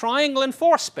forming a triangle in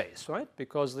 4 space, right?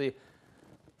 Because the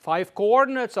 5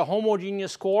 coordinates are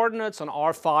homogeneous coordinates on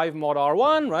R5 mod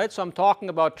R1, right? So I'm talking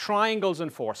about triangles in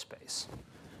 4 space.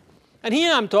 And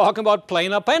here I'm talking about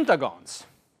planar pentagons.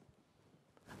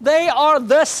 They are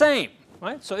the same,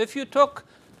 right? So if you took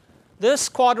this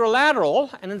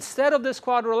quadrilateral, and instead of this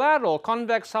quadrilateral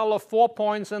convex hull of 4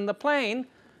 points in the plane,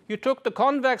 you took the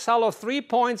convex hull of 3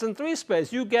 points in 3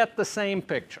 space, you get the same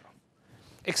picture.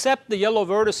 Except the yellow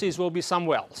vertices will be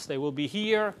somewhere else. They will be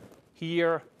here,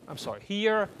 here, I'm sorry,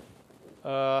 here,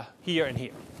 here, and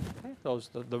here. Okay?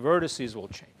 The vertices will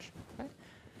change. Okay?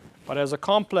 But as a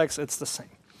complex, it's the same.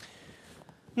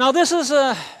 Now this is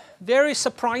a very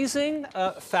surprising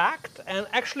fact and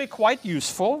actually quite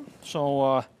useful.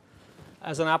 So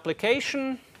as an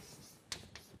application,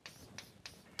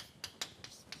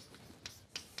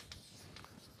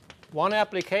 one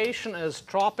application is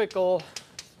tropical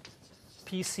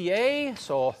PCA.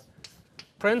 So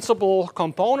principal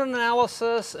component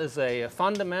analysis is a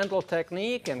fundamental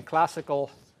technique in classical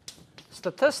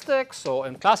statistics. So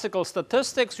in classical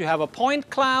statistics, you have a point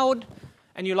cloud,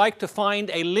 and you like to find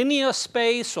a linear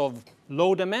space of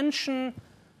low dimension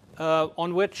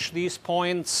on which these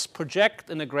points project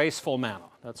in a graceful manner.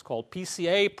 That's called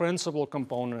PCA, principal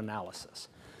component analysis.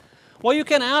 Well, you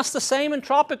can ask the same in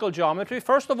tropical geometry.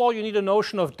 First of all, you need a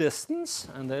notion of distance,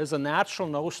 and there is a natural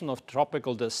notion of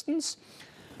tropical distance.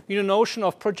 You need a notion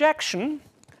of projection.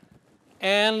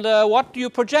 And what do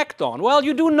you project on? Well,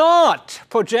 you do not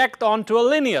project onto a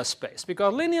linear space,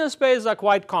 because linear spaces are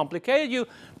quite complicated. You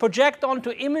project onto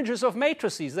images of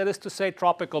matrices, that is to say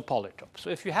tropical polytopes.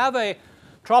 So if you have a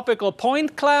tropical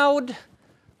point cloud,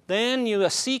 then you are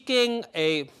seeking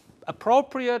an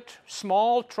appropriate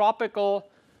small tropical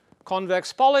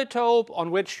convex polytope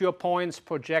on which your points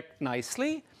project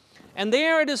nicely. And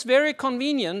there it is very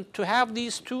convenient to have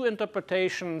these 2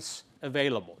 interpretations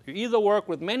available. You either work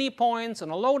with many points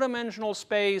in a low-dimensional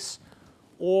space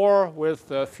or with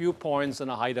a few points in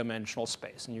a high-dimensional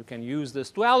space. And you can use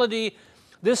this duality.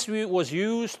 This was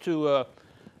used to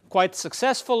quite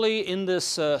successfully in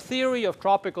this theory of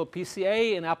tropical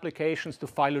PCA in applications to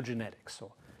phylogenetics.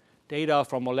 So data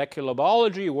from molecular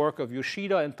biology, work of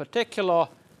Yoshida in particular,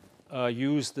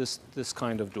 use this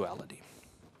kind of duality.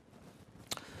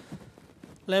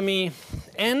 Let me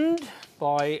end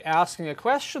by asking a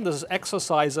question. This is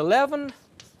exercise 11.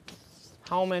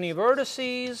 How many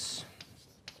vertices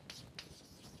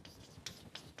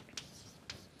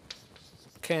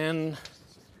can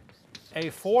a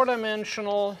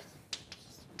four-dimensional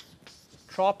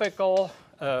tropical,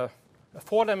 a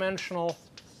four-dimensional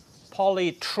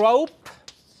polytrope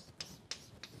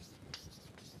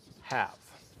have?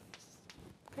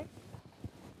 Okay.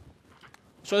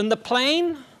 So in the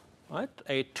plane, right,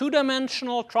 a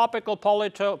two-dimensional tropical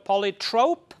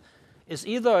polytrope is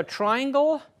either a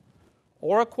triangle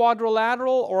or a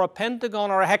quadrilateral or a pentagon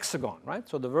or a hexagon, right?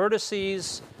 So the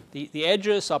vertices, the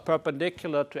edges are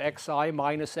perpendicular to xi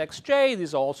minus xj.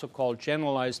 These are also called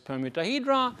generalized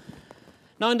permutahedra.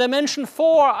 Now in dimension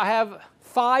 4, I have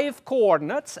 5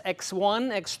 coordinates,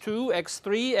 x1, x2,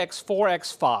 x3, x4,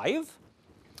 x5.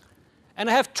 And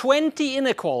I have 20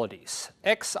 inequalities,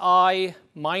 xi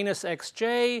minus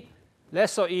xj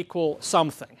less or equal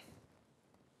something,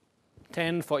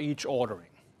 10 for each ordering.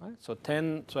 Right? So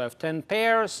I have 10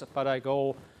 pairs, but I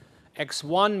go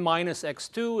x1 minus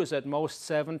x2 is at most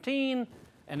 17,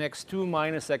 and x2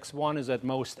 minus x1 is at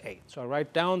most 8. So I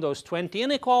write down those 20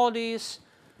 inequalities,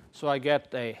 so I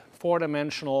get a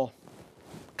four-dimensional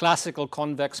classical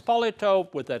convex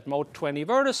polytope with at most 20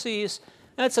 vertices.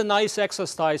 And it's a nice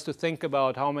exercise to think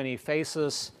about how many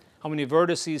faces, how many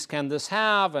vertices can this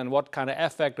have, and what kind of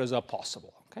effectors are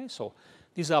possible. Okay, so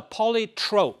these are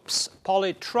polytropes.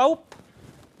 Polytrope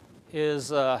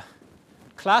is a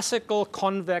classical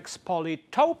convex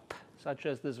polytope, such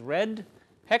as this red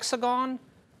hexagon,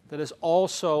 that is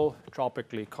also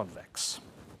tropically convex.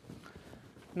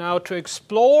 Now, to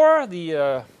explore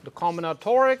the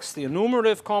combinatorics, the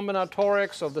enumerative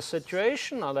combinatorics of the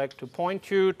situation, I'd like to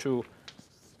point you to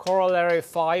corollary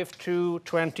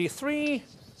 5.2.23,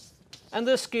 and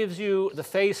this gives you the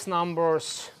face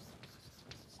numbers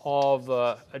of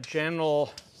a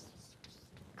general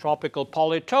tropical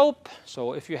polytope.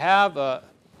 So if you have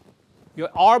your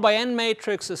R by N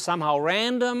matrix is somehow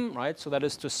random, right? So that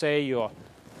is to say your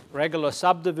regular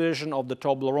subdivision of the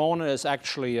Toblerone is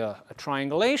actually a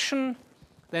triangulation.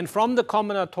 Then from the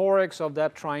combinatorics of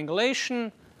that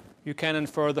triangulation, you can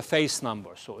infer the face number.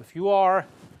 So if you are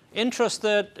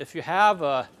interested, if you have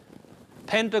a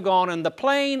pentagon in the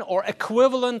plane or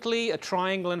equivalently a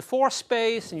triangle in 4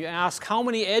 space, and you ask how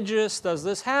many edges does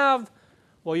this have,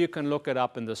 well, you can look it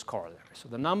up in this corollary. So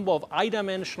the number of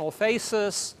I-dimensional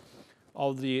faces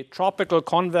of the tropical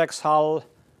convex hull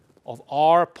of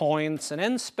R points in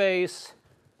N space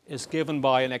is given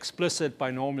by an explicit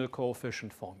binomial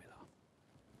coefficient formula.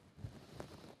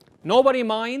 Nobody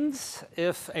minds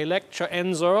if a lecture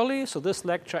ends early, so this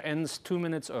lecture ends 2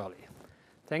 minutes early.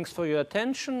 Thanks for your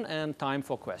attention and time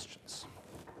for questions.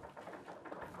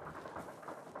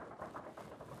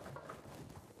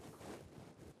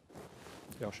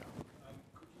 Yosha.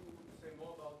 Could you say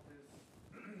more about this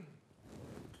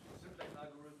simplex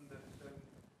algorithm that is then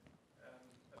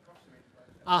approximated by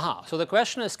that? So the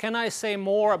question is, can I say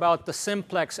more about the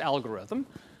simplex algorithm?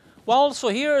 Well, so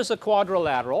here is a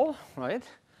quadrilateral, right?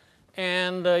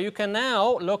 And you can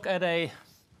now look at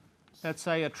let's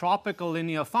say, a tropical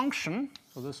linear function.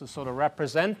 So this is sort of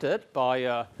represented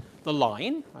by the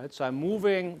line, right? So I'm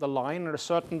moving the line in a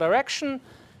certain direction,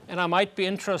 and I might be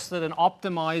interested in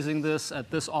optimizing this at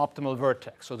this optimal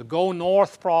vertex. So the go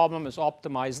north problem is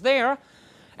optimized there.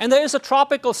 And there is a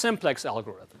tropical simplex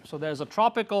algorithm. So there's a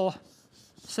tropical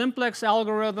simplex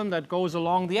algorithm that goes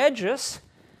along the edges.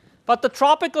 But the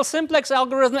tropical simplex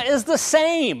algorithm is the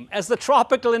same as the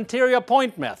tropical interior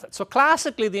point method. So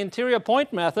classically, the interior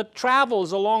point method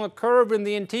travels along a curve in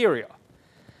the interior.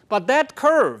 But that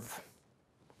curve,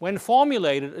 when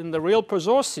formulated in the real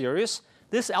Pursor series,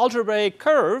 this algebraic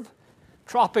curve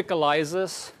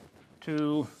tropicalizes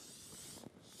to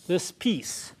this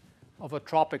piece of a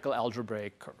tropical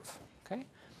algebraic curve. Okay?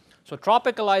 So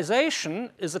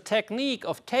tropicalization is a technique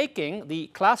of taking the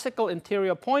classical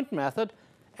interior point method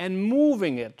and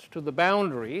moving it to the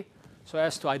boundary so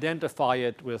as to identify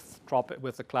it with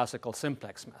the classical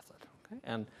simplex method. Okay?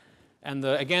 And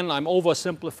again, I'm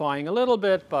oversimplifying a little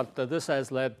bit, but this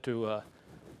has led to a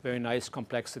very nice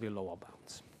complexity lower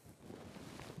bounds.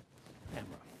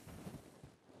 Emra.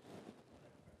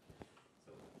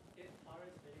 So if R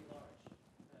is very large,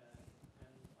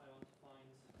 and I want to find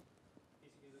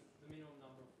basically the minimum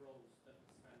number of rows that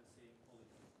span the same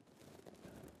polygon,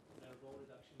 the row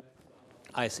reduction method.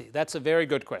 I see. That's a very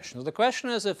good question. So the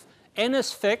question is, if n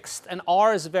is fixed and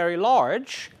R is very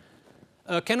large,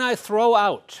 can I throw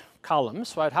out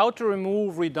columns, right? How to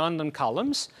remove redundant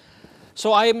columns.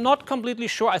 So I am not completely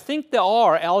sure. I think there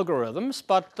are algorithms,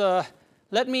 but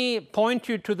let me point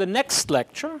you to the next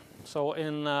lecture. So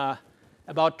in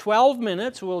about 12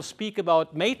 minutes, we'll speak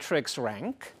about matrix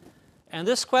rank. And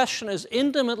this question is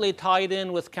intimately tied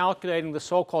in with calculating the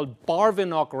so-called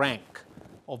Barvinock rank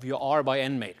of your R by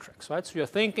N matrix, right? So you're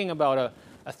thinking about a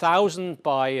 1,000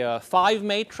 by 5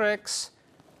 matrix,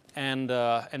 and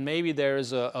maybe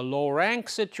there's a low rank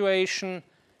situation.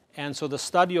 And so the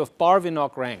study of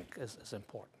Barvinock rank is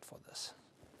important for this.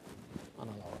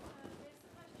 Anna Laura. There's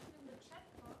a question in the chat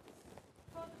box.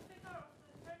 For the figure of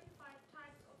the 35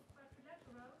 types of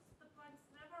quadrilaterals, the points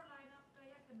never line up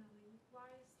diagonally.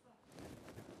 Why is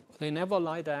that? They never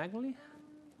lie diagonally?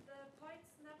 The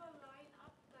points never line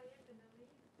up diagonally.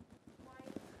 Why?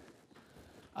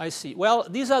 I see. Well,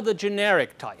 these are the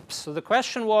generic types. So the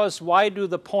question was, why do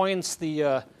the points,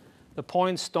 the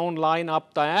points don't line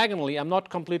up diagonally? I'm not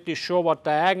completely sure what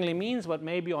diagonally means, but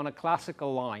maybe on a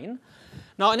classical line.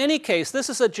 Now, in any case, this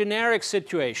is a generic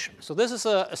situation. So this is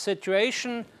a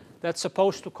situation that's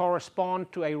supposed to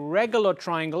correspond to a regular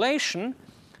triangulation,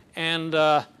 and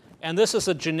this is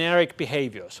a generic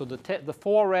behavior. So the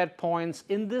 4 red points,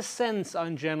 in this sense, are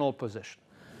in general position.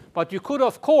 But you could,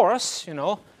 of course,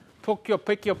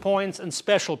 pick your points in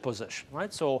special position,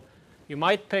 right? So you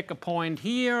might pick a point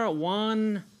here,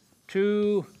 1,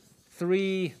 2,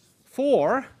 3,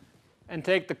 4, and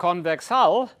take the convex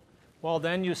hull. Well,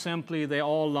 then they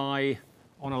all lie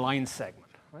on a line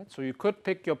segment, right? So you could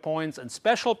pick your points in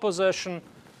special position,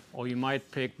 or you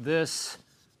might pick this,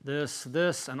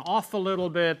 and off a little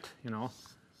bit,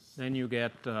 Then you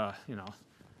get,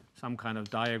 some kind of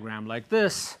diagram like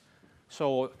this.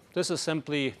 So this is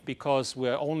simply because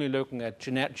we're only looking at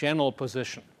general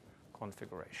position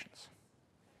configurations.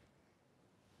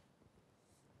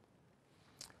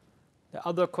 The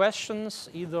other questions,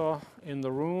 either in the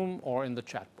room or in the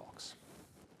chat box?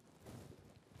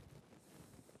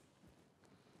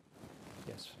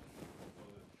 Yes.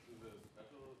 Do the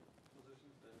special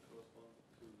positions then correspond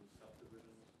to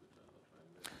subdivisions which are not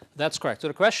triangulations? That's correct. So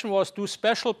the question was, do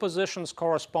special positions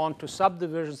correspond to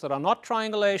subdivisions that are not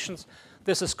triangulations?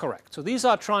 This is correct. So these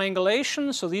are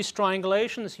triangulations. So these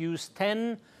triangulations use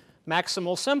 10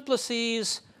 maximal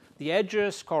simplices. The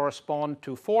edges correspond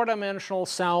to 4-dimensional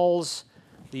cells.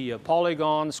 The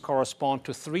polygons correspond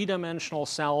to 3-dimensional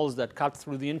cells that cut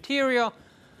through the interior.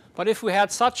 But if we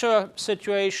had such a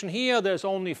situation here, there's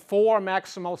only 4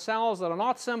 maximal cells that are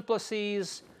not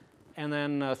simplices, and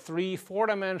then 3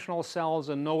 4-dimensional cells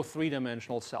and no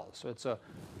 3-dimensional cells. So it's a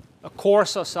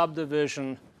coarser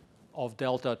subdivision of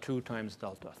delta 2 times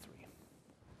delta 3.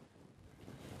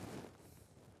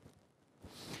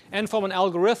 And from an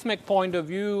algorithmic point of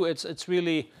view, it's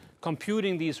really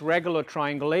computing these regular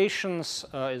triangulations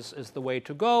is the way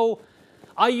to go.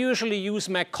 I usually use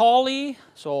Macaulay.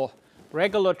 So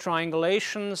regular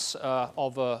triangulations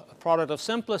of a product of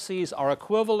simplices are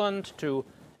equivalent to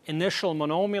initial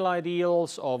monomial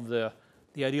ideals of the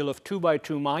ideal of 2 by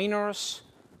 2 minors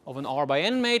of an R by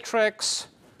N matrix.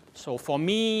 So for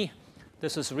me,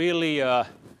 this is really a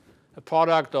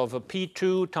product of a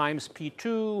P2 times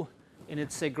P2 in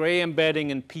its Segre embedding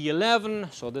in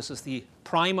P11. So this is the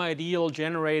prime ideal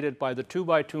generated by the 2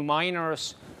 by 2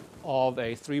 minors of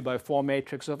a 3 by 4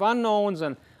 matrix of unknowns.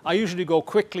 And I usually go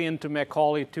quickly into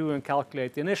Macaulay 2 and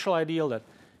calculate the initial ideal. That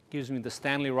gives me the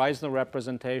Stanley-Reisner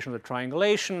representation of the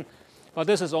triangulation. But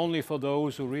this is only for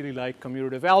those who really like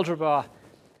commutative algebra.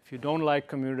 If you don't like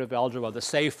commutative algebra, the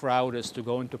safe route is to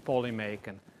go into Polymake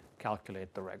and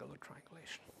calculate the regular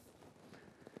triangulation.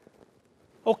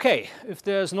 Okay, if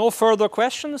there's no further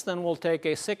questions, then we'll take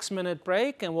a 6-minute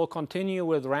break and we'll continue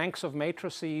with ranks of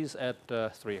matrices at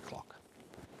 3 o'clock.